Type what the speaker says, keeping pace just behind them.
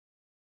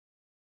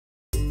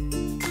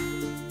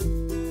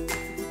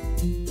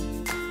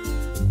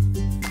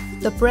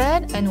The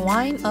bread and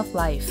wine of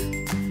life.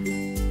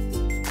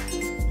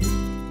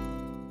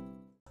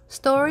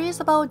 Stories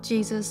about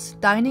Jesus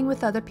dining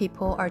with other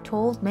people are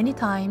told many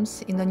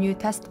times in the New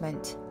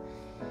Testament.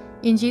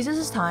 In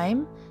Jesus'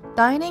 time,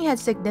 dining had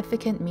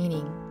significant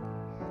meaning.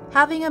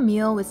 Having a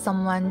meal with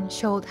someone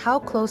showed how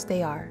close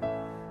they are,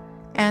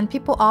 and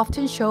people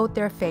often showed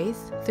their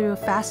faith through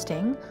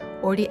fasting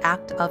or the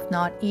act of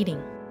not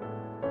eating.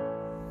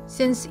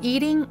 Since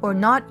eating or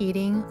not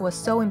eating was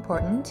so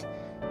important,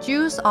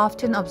 Jews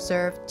often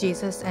observed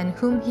Jesus and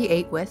whom he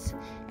ate with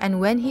and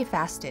when he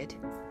fasted.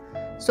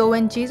 So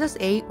when Jesus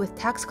ate with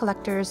tax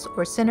collectors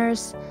or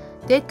sinners,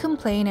 they'd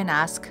complain and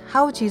ask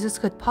how Jesus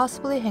could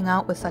possibly hang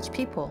out with such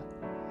people.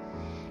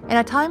 And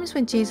at times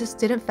when Jesus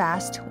didn't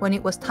fast when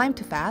it was time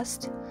to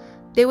fast,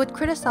 they would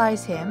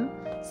criticize him,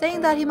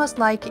 saying that he must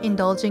like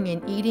indulging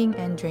in eating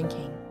and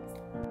drinking.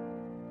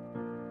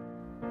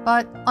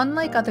 But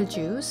unlike other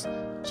Jews,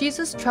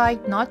 Jesus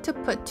tried not to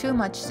put too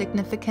much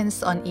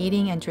significance on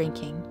eating and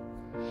drinking.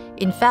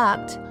 In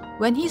fact,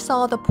 when he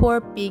saw the poor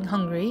being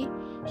hungry,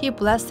 he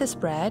blessed his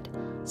bread,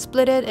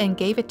 split it, and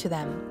gave it to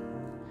them.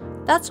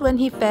 That's when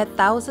he fed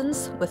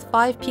thousands with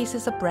 5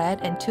 pieces of bread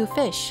and 2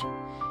 fish.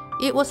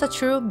 It was a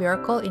true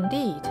miracle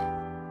indeed.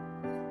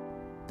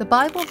 The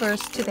Bible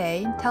verse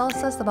today tells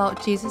us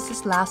about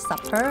Jesus' Last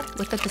Supper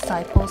with the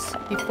disciples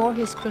before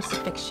his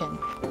crucifixion.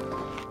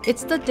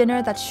 It's the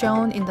dinner that's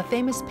shown in the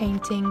famous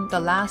painting, The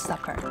Last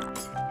Supper.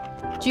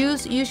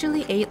 Jews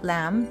usually ate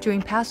lamb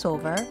during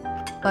Passover,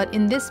 but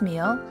in this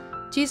meal,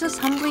 Jesus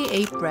humbly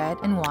ate bread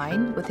and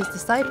wine with his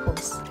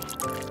disciples.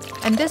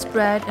 And this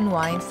bread and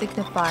wine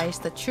signifies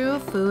the true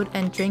food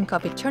and drink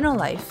of eternal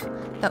life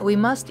that we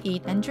must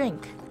eat and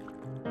drink.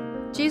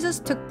 Jesus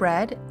took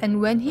bread,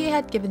 and when he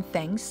had given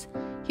thanks,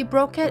 he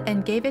broke it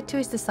and gave it to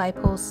his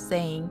disciples,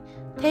 saying,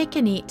 "Take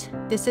and eat,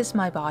 this is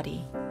my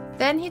body."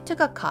 Then he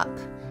took a cup,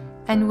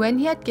 and when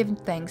he had given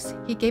thanks,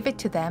 he gave it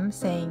to them,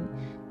 saying,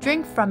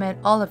 "Drink from it,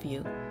 all of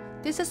you.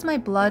 This is my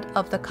blood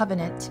of the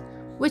covenant,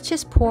 which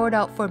is poured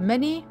out for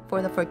many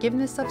for the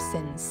forgiveness of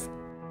sins."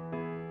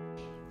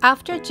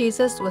 After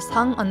Jesus was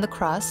hung on the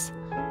cross,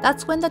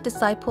 that's when the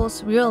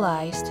disciples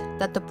realized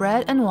that the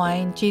bread and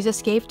wine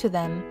Jesus gave to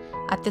them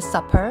at this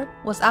supper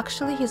was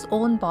actually his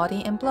own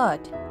body and blood.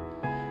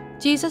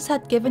 Jesus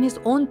had given his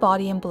own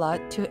body and blood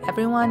to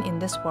everyone in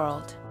this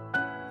world.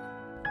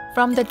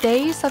 From the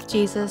days of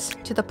Jesus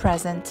to the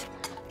present,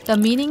 the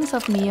meanings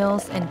of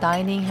meals and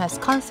dining has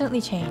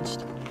constantly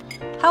changed.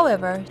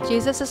 However,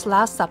 Jesus'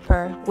 Last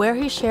Supper, where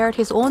he shared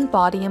his own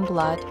body and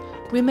blood,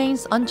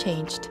 remains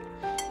unchanged.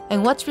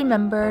 And what's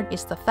remembered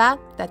is the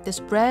fact that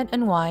this bread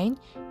and wine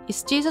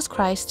is Jesus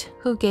Christ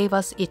who gave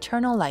us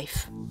eternal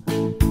life.